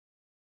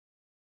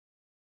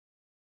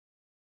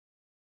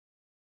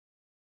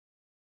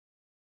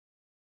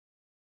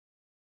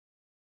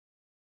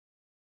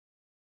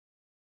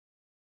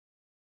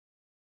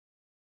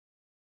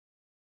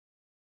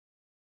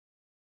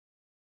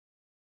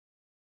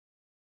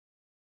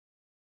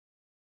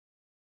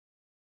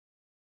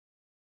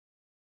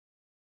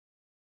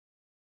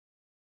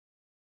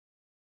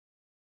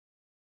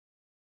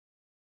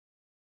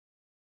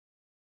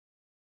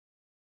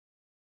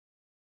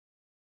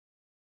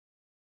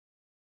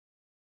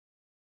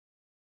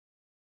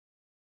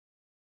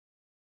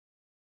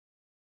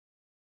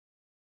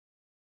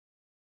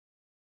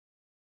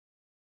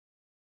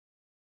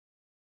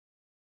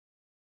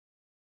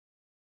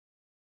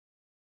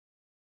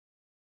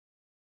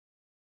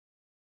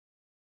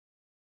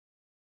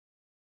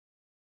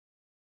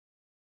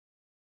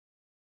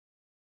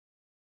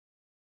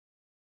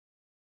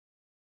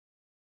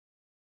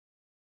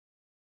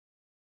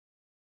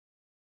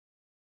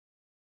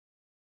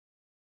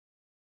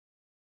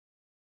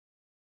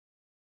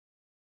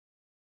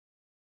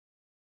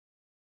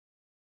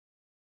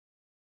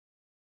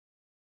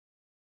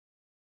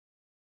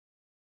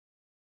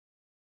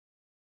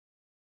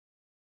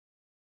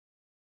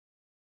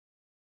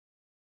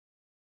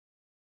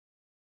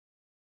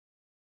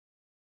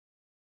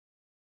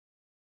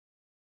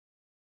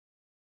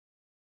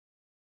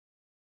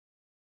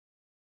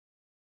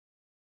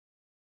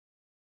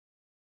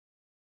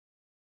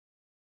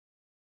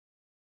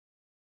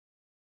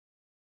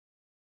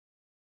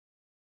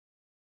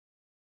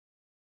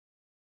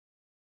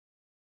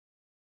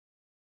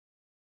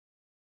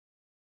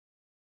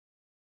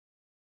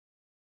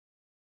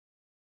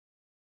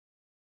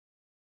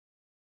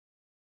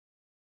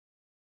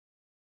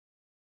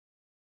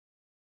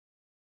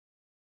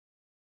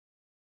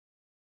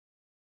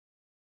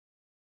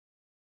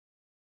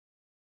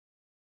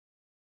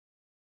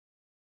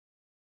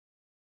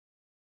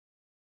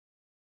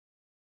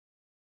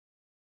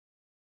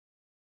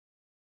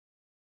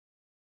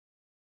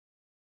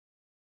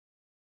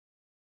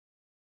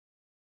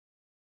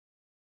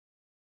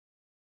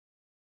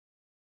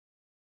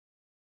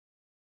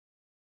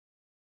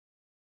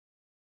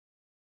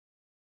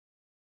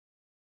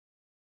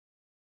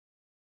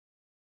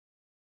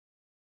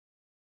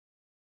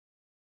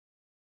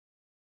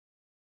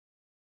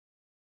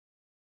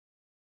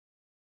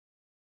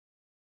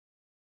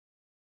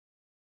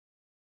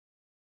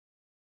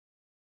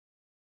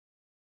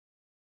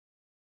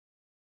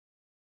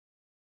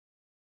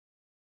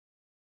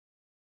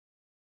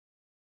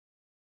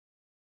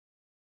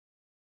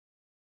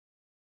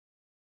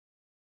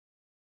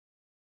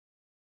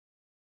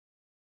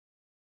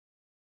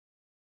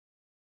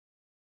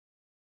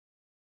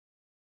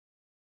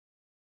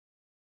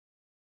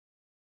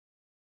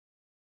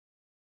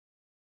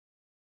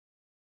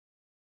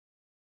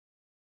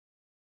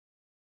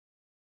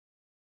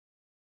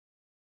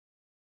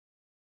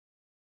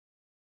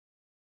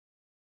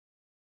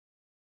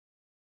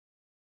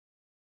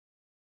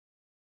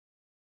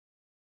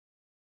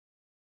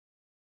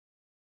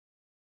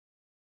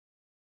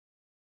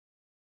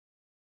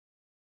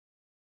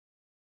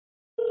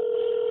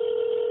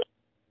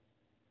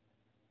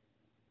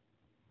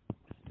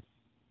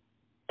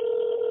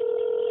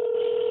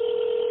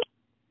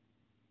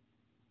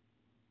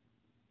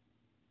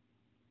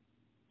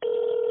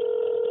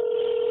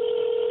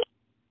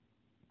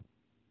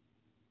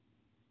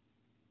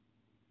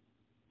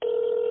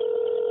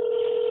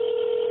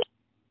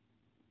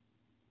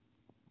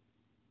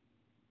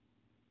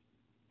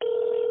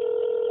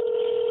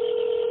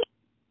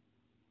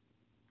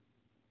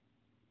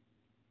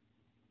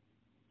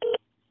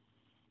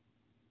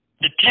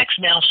The Text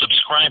Now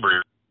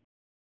subscriber.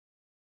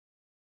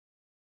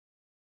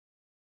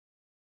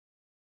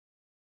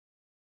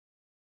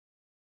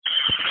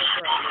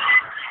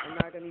 I'm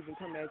not gonna even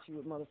come at you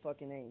with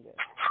motherfucking anger,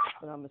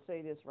 but I'm gonna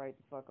say this right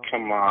the fuck on.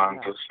 Come on,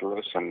 just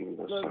listen.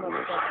 Look,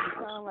 motherfucker, you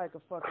sound like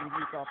a fucking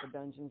geek off of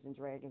Dungeons and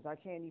Dragons. I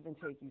can't even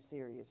take you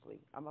seriously.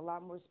 I'm a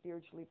lot more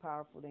spiritually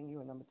powerful than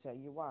you, and I'm gonna tell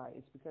you why.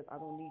 It's because I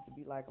don't need to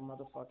be like a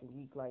motherfucking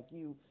geek like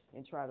you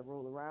and try to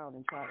roll around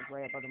and try to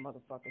grab other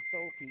motherfucking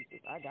soul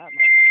pieces. I got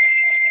my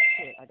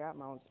shit. I got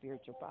my own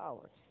spiritual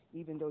power.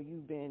 Even though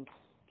you've been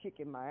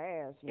kicking my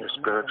ass, your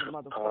spiritual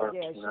power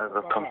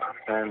never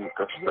comprehend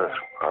the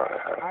spiritual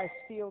power. I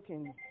still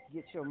can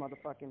get your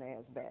motherfucking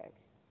ass back.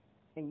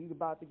 And you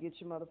about to get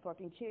your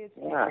motherfucking kids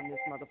in this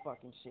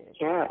motherfucking shit.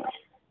 Yeah.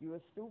 You a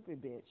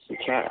stupid bitch. You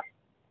can't.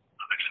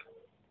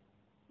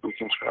 You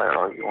can try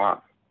all you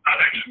want.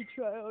 You can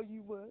try all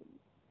you want.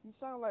 You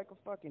sound like a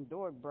fucking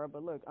dork, bro.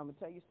 But look, I'm gonna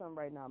tell you something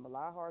right now. I'm a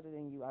lot harder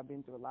than you. I've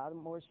been through a lot of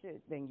more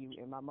shit than you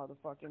in my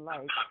motherfucking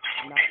life.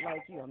 I'm not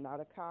like you. I'm not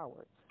a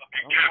coward.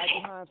 I'm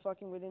not behind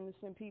fucking with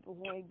innocent people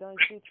who ain't done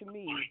shit to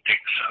me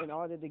in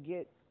order to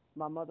get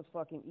my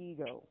motherfucking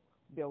ego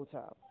built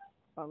up.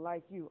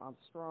 Unlike you, I'm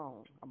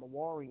strong. I'm a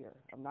warrior.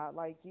 I'm not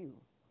like you.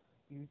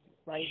 You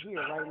right here,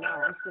 right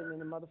now, I'm sitting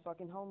in a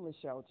motherfucking homeless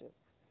shelter.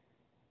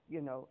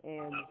 You know,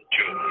 and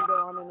even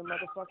though I'm in a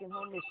motherfucking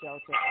homeless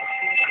shelter, I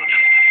still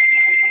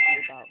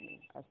think about me.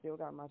 I still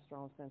got my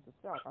strong sense of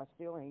self. I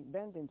still ain't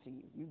bending to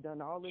you. You've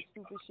done all this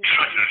stupid shit,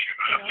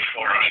 and I'm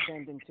still not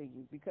bending to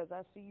you because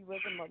I see you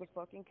as a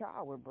motherfucking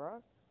coward, bruh.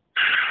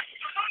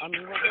 I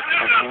mean,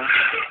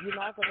 you're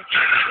not gonna.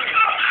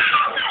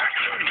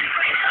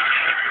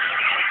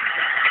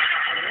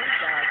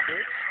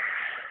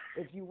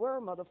 If you were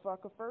a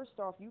motherfucker, first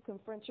off, you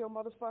confront your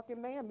motherfucking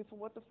mammy for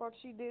what the fuck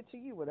she did to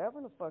you.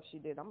 Whatever the fuck she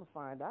did, I'm gonna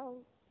find out.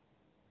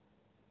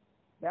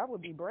 That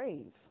would be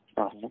brave.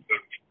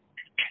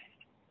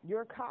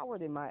 You're a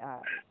coward in my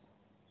eyes.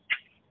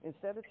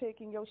 Instead of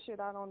taking your shit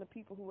out on the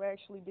people who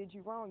actually did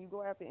you wrong, you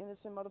go after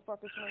innocent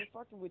motherfuckers who ain't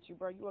fucking with you,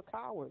 bro. You a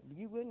coward.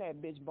 You in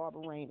that bitch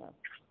Barbara Rayner,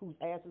 whose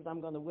asses I'm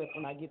gonna whip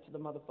when I get to the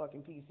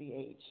motherfucking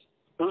PCH.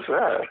 Who's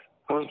that?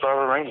 Who's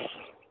Barbara Rayner?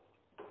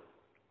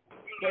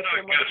 That's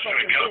your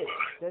motherfucking bitch.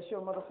 That's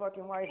your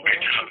motherfucking wife.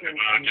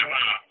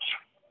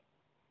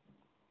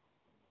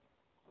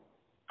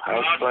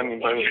 How's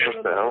anybody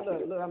supposed to help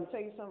you? Look, I'm gonna tell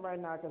you something right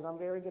now because I'm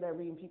very good at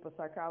reading people's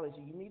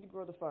psychology. You need to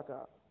grow the fuck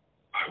up.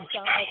 You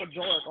sound like a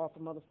dork off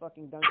of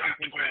motherfucking Dungeons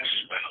and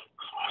Dragons.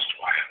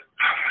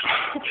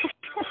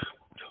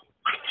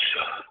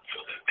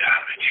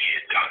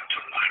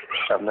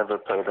 I've never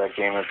played that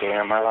game a day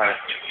in my life.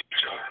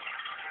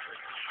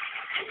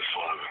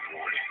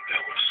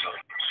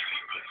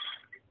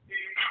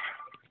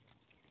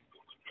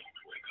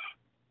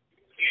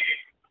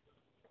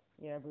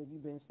 Yeah, but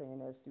you've been saying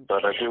that stupid.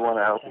 But I do want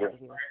to help you.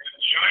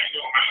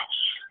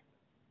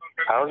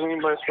 How is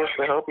anybody supposed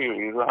to help you?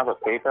 You don't have a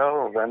PayPal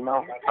or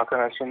Venmo? How can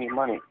I send you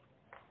money?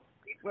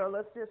 Well,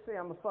 let's just say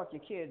I'm going to fuck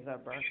your kids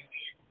up, bro.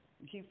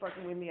 You keep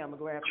fucking with me, I'm going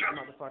to go after your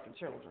motherfucking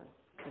children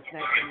and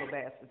snatch them little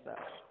bastards up.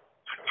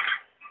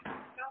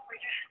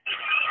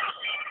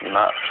 I'm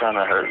not trying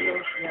to hurt you.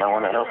 Yes, I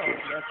want to help you.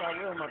 Yes, I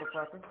will,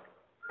 motherfucker.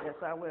 Yes,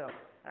 I will.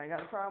 I ain't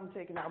got a problem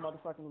taking out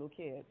motherfucking little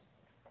kids.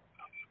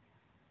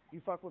 You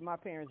fuck with my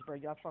parents, bro.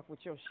 Y'all fuck with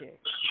your shit.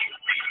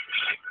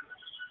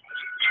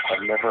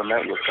 I've never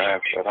met your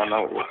parents. I don't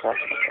know what you're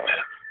talking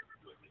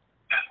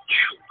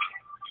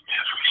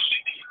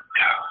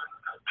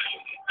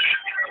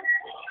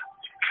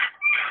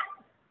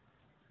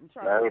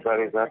about.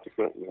 Everybody's out to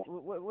get you.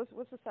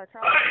 What's the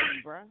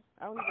psychology, bro?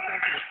 I don't even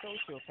think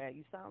you're a sociopath.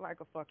 You sound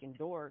like a fucking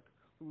dork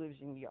who lives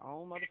in your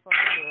own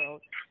motherfucking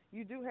world.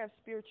 You do have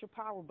spiritual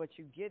power, but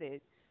you get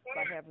it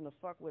by having to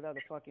fuck with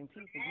other fucking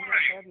people. You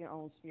don't have your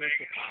own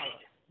spiritual power.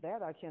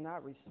 That I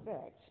cannot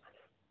respect.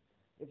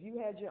 If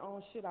you had your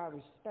own shit, I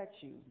respect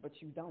you,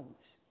 but you don't.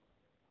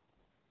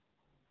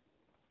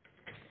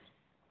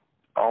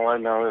 All I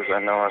know is I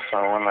know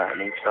someone that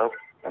needs help,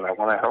 and I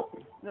want to help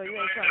you. No, you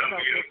ain't trying to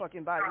help your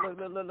fucking body.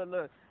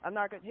 Look. I'm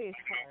not gonna. Hey,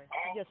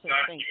 yes, sir.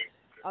 Thank you.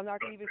 I'm not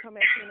gonna even come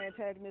at you in an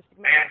antagonistic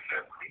manner.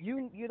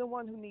 You're the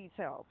one who needs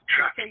help.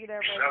 I'll tell you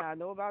that right now. I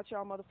know about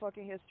y'all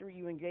motherfucking history.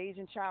 You engage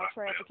in child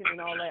trafficking and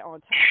all that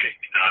on top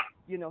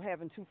of,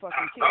 having two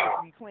fucking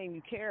kids you claim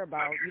you care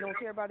about. You don't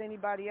care about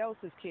anybody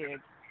else's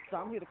kids. So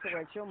I'm here to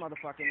correct your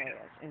motherfucking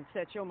ass and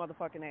set your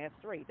motherfucking ass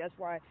straight. That's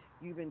why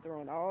you've been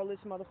throwing all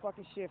this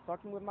motherfucking shit,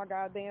 fucking with my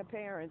goddamn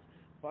parents,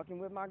 fucking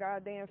with my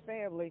goddamn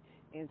family,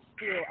 and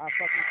still I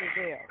fucking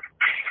prevail.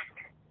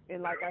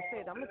 And like I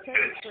said, I'm going to tell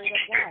you straight up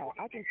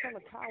why. I can tell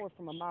a coward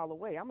from a mile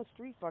away. I'm a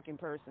street fucking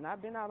person.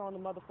 I've been out on the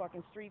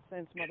motherfucking street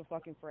since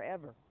motherfucking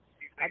forever.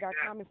 I got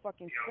common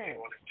fucking sense.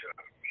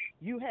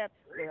 You have,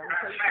 I'm going to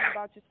tell you something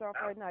about yourself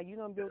right now. You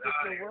done built this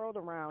little world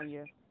around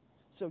you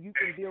so you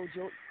can build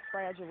your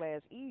fragile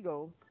ass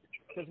ego,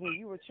 because when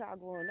you were a child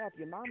growing up,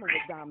 your mama was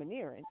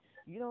domineering.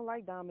 You don't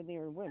like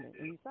domineering women,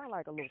 and you sound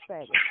like a little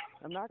faggot.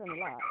 I'm not gonna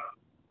lie.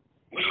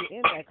 And you're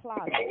in that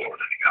closet.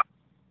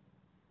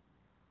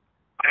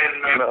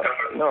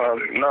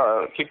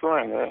 No, keep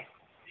going, man.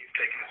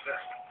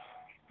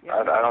 Yeah,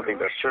 I don't think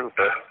that's true,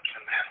 but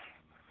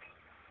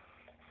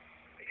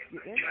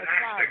you're in that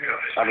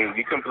closet. I mean,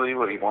 you can believe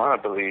what you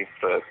want to believe,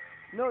 but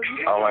No,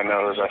 you all I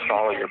know is I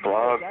follow your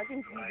blog, that's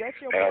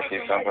your and I blog, see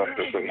right something now.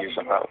 that could use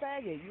some You're a help.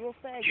 faggot. You're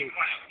a faggot.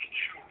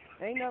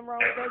 Ain't nothing wrong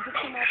with that. Just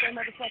come out that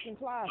motherfucking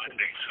closet.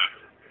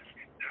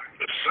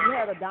 You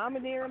had a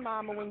domineering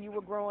mama when you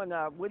were growing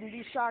up. Wouldn't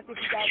be shocked if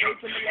you got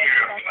raped and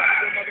molested by some of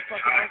your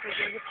motherfucking uncles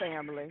in your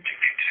family.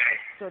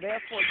 So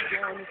therefore, you're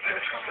doing this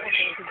little power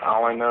thing.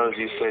 All I know is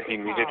you said he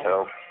needed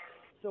help.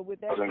 So with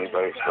that, Was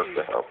anybody supposed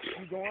to help you?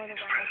 You're going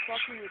around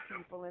fucking with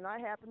people, and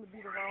I happen to be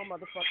the wrong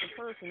motherfucking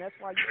person. That's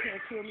why you can't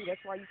kill me.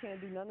 That's why you can't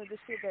do none of the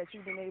shit that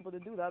you've been able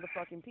to do to other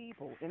fucking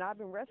people. And I've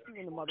been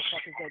rescuing the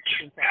motherfuckers that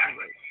you've been fucking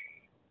with.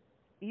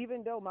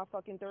 Even though my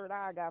fucking third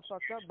eye got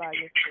fucked up by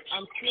you,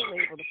 I'm still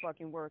able to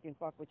fucking work and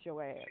fuck with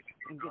your ass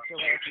and get your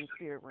ass in the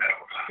spirit realm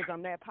because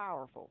I'm that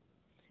powerful.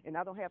 And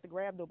I don't have to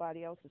grab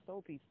nobody else's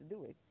soul piece to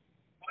do it.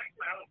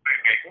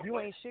 You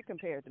ain't shit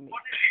compared to me.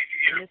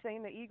 And this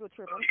ain't the ego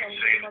trip. I'm telling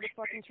you the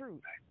motherfucking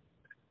truth.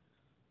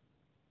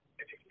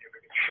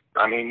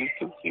 I mean, you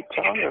can keep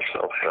telling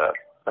yourself that.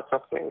 That's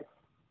okay.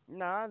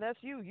 Nah, that's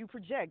you. You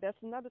project. That's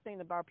another thing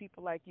about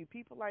people like you.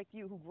 People like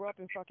you who grew up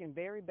in fucking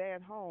very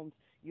bad homes,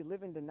 you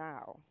live in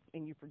denial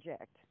and you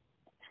project.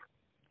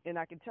 And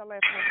I can tell that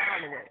from a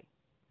mile away.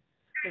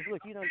 Because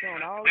look, you done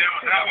done all this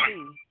shit on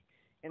me,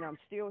 and I'm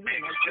still here,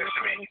 and I'm still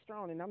standing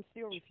strong, and I'm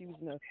still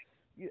refusing to.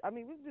 I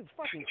mean, we just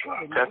fucking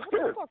covered, nigga. What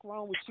the fuck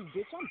wrong with you,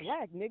 bitch? I'm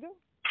black, nigga.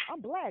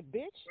 I'm black,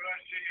 bitch.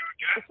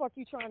 The fuck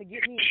you trying to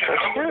get me in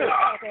this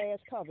black ass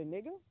cover,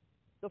 nigga?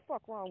 The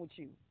fuck wrong with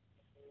you?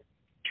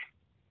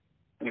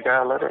 You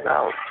gotta let it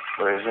out,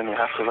 whereas then you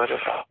have to let it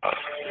out.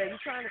 Yeah, you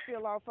trying to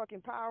feel all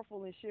fucking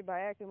powerful and shit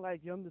by acting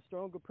like I'm the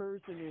stronger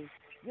person, and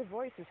your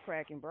voice is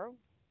cracking, bro.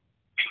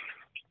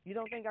 You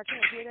don't think I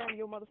can't hear that in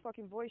your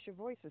motherfucking voice? Your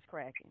voice is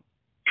cracking.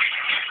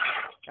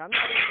 I'm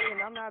not angry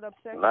and I'm not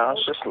upset. No,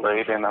 it's just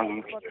late and I'm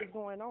what the fuck is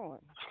going on?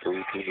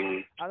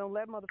 sleepy. I don't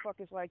let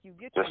motherfuckers like you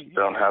get to me. Just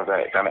don't have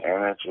that kind of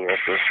energy at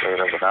this late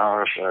of an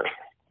hour, but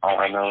all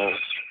I know is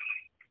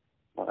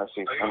when I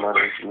see somebody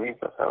who needs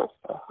help,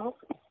 I'll help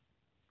them.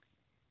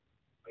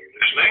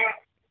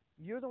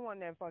 You're the one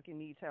that fucking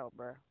needs help,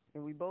 bro.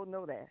 And we both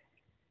know that.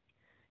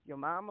 Your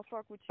mama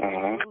fuck with you, Mm-hmm.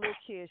 you're a little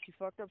kid. She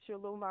fucked up your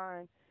little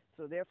mind.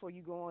 So therefore,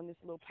 you go on this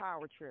little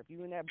power trip.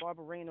 You and that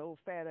Barbarina old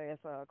fat ass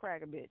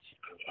cracker bitch.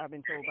 I've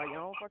been told by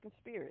your own fucking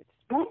spirits.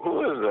 Who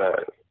is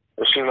that?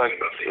 Is she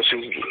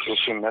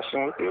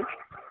messing with you?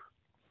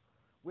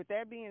 With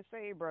that being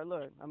said, bro,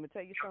 look, I'm gonna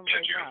tell you something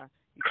right now.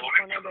 You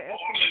keep on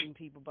underestimating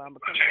people, but I'm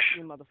gonna come back to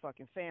your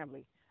motherfucking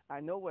family. I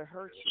know what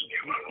hurts you.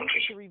 You're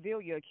seeking to reveal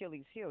your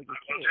Achilles heel, your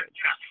kids.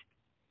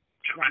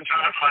 Now I'm gonna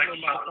snatch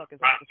little motherfuckers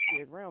out the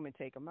spirit realm and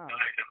take them out,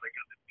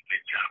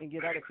 and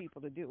get other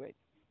people to do it.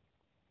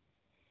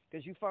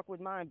 Because you fuck with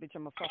mine, bitch,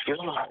 I'm a fuck with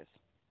yours.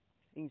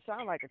 And you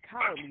sound like a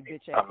cowardly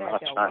bitch at that.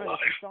 That'll run if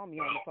you saw me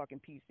on the fucking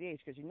PCH,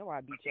 because you know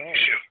I beat your ass.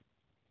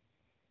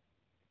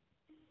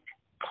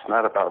 It's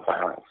not about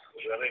violence.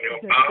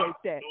 Just like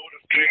that.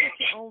 Speak with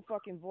your own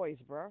fucking voice,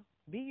 bro.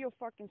 Be your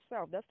fucking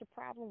self. That's the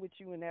problem with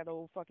you and that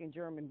old fucking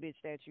German bitch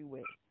that you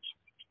with.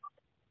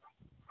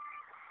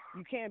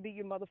 You can't be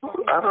your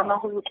motherfucking I don't know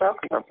who you're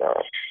talking about.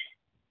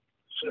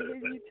 Who are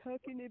you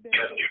talking about?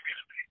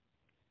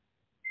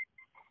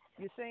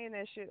 You're saying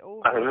that shit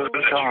over I really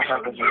don't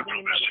have and over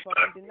in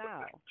motherfucking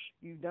denial.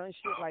 You've done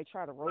shit like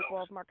try to rope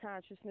off my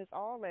consciousness,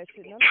 all that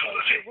shit. None of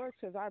that shit works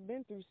because I've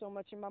been through so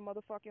much in my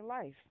motherfucking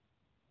life.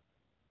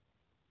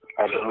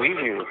 I believe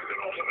you.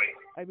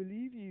 I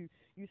believe you.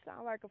 You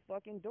sound like a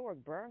fucking dork,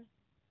 bruh.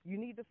 You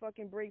need to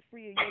fucking break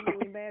free of your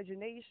little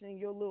imagination and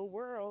your little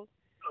world,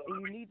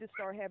 and you need to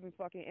start having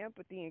fucking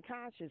empathy and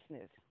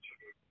consciousness.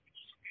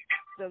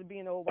 Instead of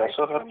being old white That's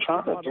what I'm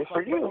trying to do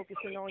for you.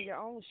 focusing on your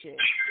own shit.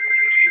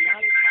 You're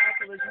not as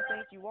powerful as you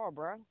think you are,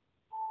 bruh.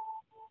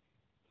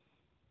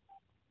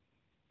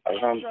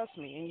 Trust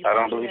me. I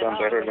don't believe I'm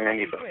better than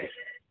anybody.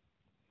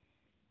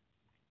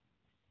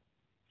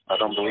 I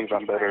don't believe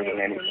I'm better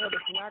than anybody.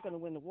 You're not going to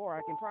win the war.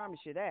 I can promise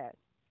you that.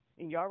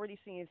 And you're already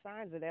seeing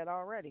signs of that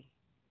already.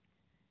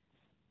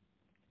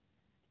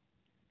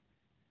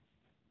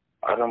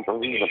 I don't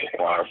believe in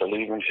war. I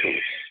believe in peace.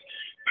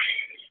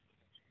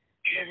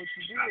 So what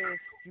you do is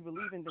you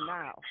believe in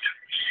denial.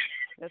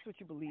 That's what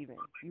you believe in.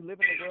 You live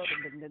in a world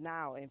of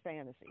denial and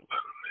fantasy.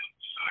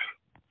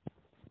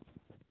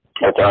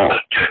 I don't.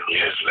 10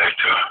 years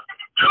later.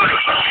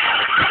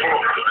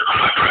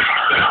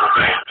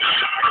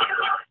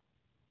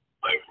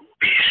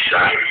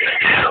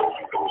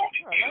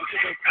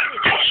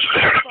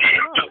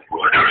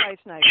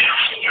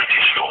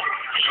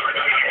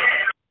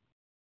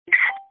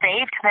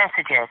 Saved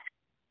messages.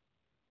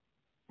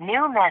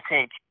 New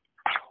message.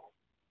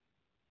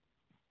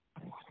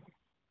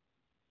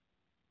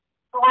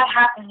 What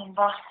happened in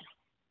Boston?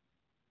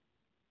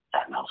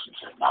 That Nelson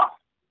said no.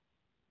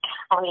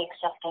 Are we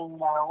accepting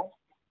no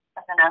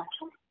as an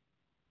answer?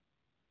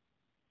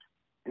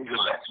 These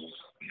elections,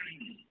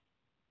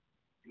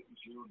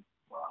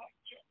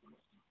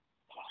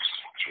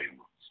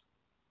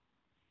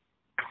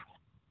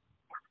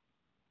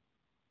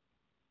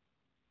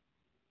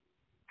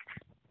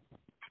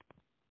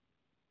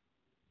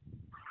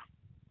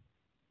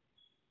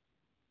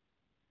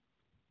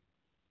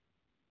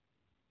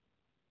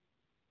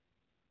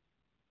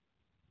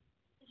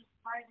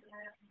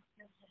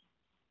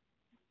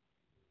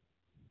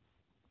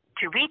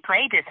 To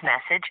replay this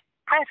message,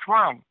 press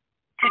 1.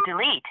 To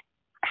delete,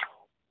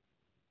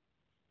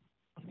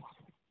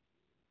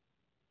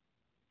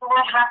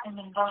 What happened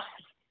in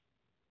Boston?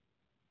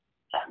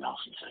 That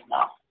Nelson said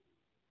no.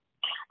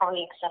 Are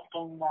we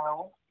accepting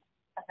no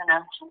as an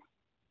answer?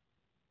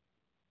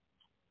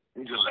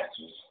 These are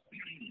lessons.